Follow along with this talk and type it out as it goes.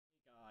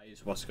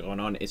Guys, what's going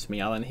on? It's me,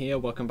 Alan here.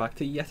 Welcome back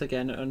to yet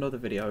again another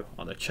video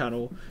on the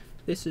channel.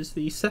 This is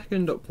the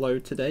second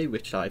upload today,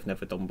 which I've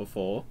never done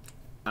before,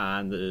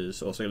 and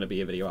there's also going to be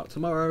a video out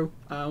tomorrow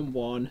and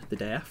one the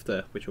day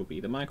after, which will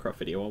be the Minecraft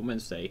video on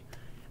Wednesday.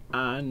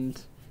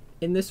 And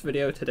in this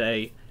video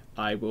today,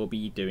 I will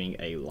be doing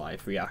a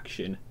live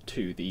reaction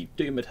to the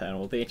Doom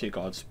Eternal: The Ancient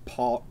Gods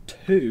Part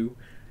 2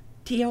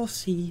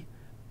 DLC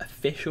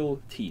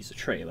official teaser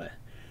trailer.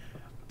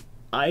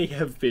 I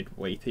have been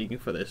waiting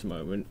for this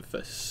moment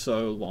for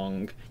so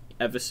long,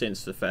 ever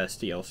since the first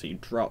DLC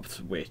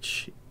dropped,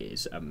 which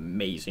is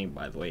amazing,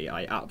 by the way.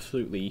 I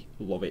absolutely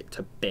love it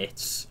to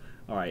bits.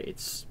 Alright,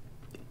 it's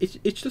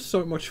just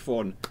so much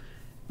fun.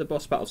 The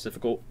boss battle's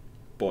difficult,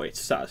 but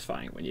it's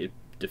satisfying when you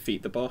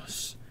defeat the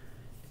boss.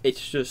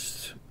 It's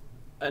just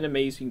an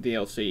amazing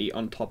DLC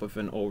on top of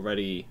an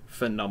already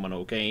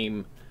phenomenal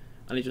game,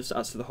 and it just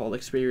adds to the whole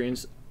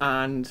experience.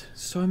 And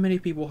so many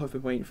people have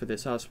been waiting for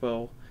this as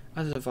well,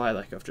 as have I,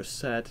 like I've just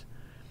said,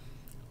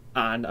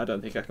 and I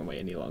don't think I can wait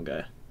any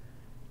longer.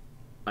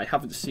 I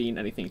haven't seen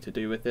anything to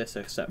do with this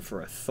except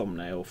for a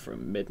thumbnail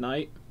from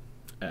Midnight.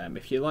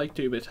 If you like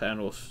Doom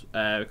Eternal's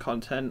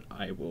content,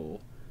 I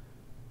will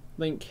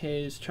link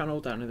his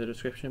channel down in the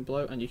description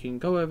below, and you can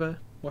go over,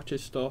 watch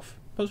his stuff,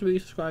 possibly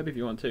subscribe if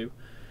you want to.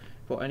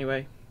 But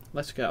anyway,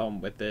 let's get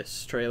on with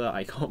this trailer.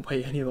 I can't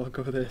wait any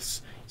longer for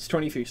this. It's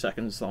 23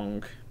 seconds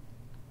long,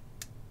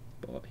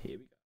 but here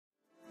we go.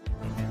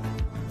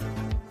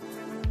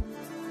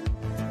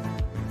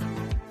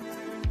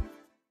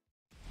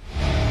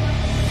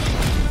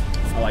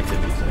 I like the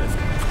music.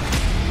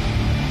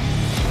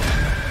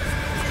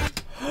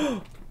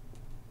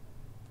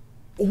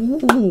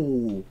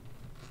 Ooh!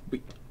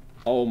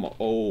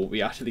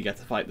 We actually get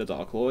to fight the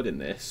Dark Lord in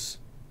this.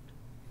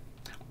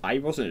 I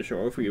wasn't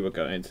sure if we were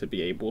going to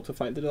be able to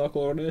fight the Dark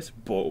Lord in this,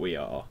 but we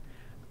are.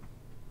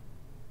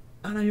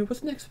 And I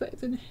wasn't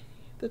expecting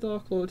the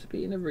Dark Lord to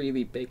be in a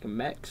really big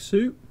mech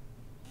suit.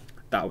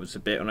 That was a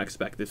bit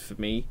unexpected for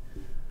me,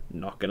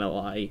 not gonna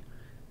lie.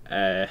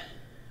 But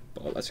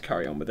let's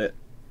carry on with it.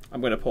 I'm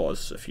going to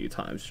pause a few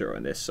times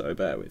during this, so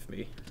bear with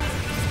me.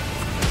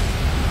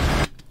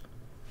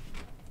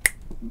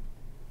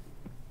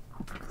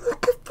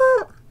 Look at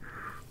that!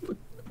 Look,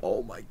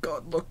 oh my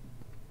god, look.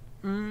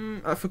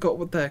 I forgot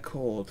what they're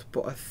called,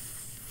 but I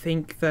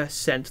think they're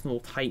Sentinel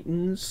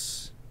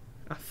Titans.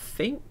 I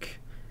think.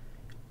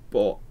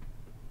 But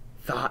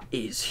that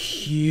is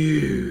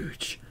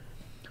huge.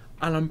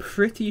 And I'm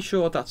pretty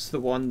sure that's the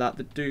one that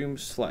the Doom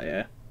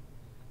Slayer,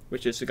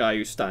 which is the guy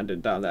who's standing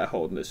down there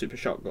holding the super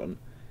shotgun,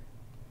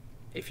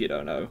 if you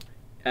don't know,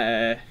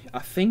 I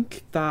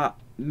think that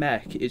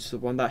mech is the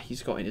one that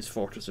he's got in his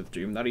Fortress of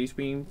Doom that he's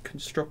been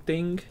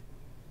constructing.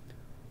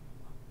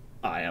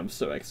 I am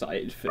so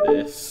excited for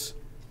this.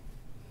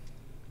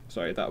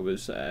 Sorry, that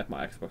was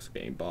my Xbox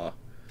game bar.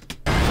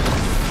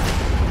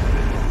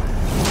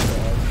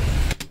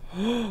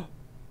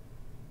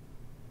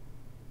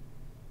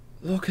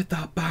 Look at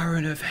that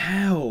Baron of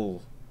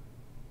Hell!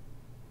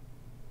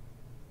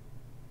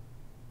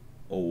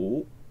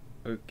 Oh.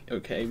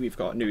 Okay, we've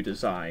got new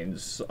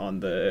designs on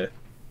the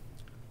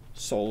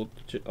shield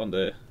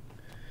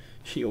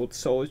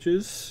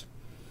soldiers.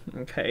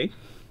 Okay,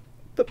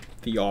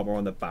 the armor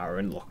on the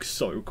Baron looks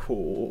so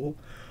cool.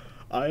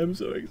 I am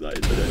so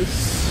excited for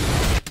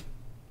this.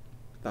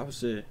 That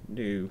was a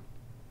new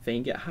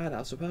thing it had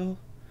as well.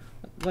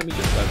 Let me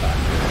just go back.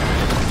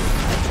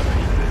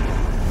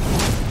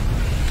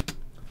 Sorry.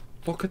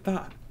 Look at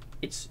that.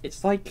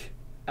 It's like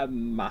a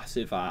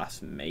massive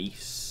ass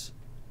mace.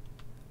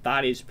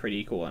 That is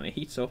pretty cool, and it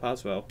heats up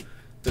as well.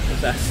 The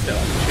possess still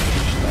hasn't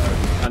changed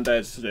though. And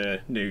there's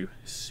the new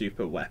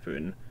super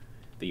weapon,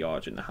 the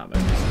Argent Hammer.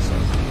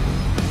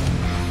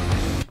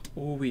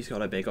 Oh, he's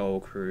got a big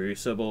old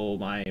crucible,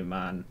 my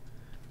man.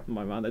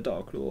 My man, the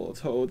Dark Lord's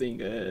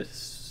holding a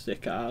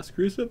sick ass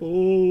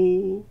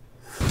crucible.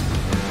 Look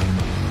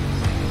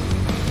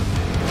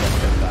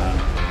at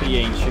that. The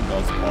Ancient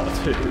Gods Part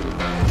 2.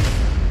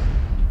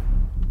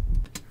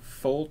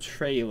 Full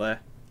trailer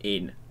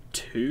in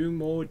 2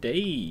 more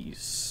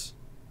days.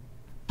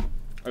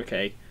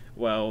 Okay,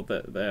 well,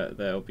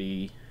 there'll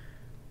be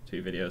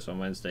 2 videos on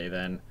Wednesday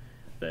then.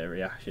 The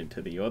reaction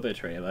to the other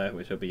trailer,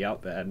 which will be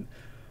out then.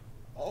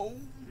 Oh,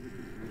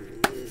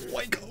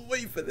 I can't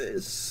wait for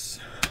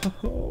this.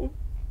 Oh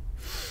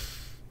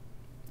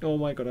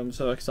my god, I'm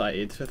so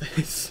excited for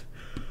this.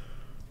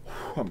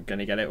 I'm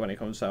gonna get it when it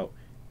comes out.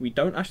 We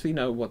don't actually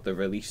know what the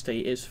release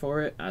date is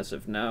for it as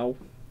of now.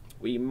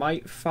 We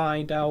might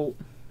find out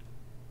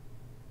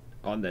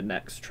on the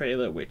next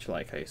trailer, which,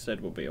 like I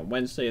said, will be on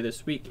Wednesday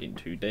this week, in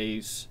 2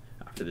 days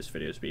after this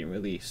video is being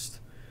released.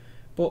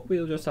 But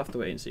we'll just have to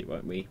wait and see,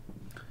 won't we?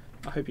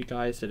 I hope you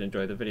guys did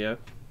enjoy the video,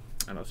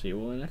 and I'll see you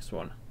all in the next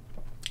one.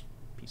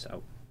 Peace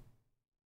out.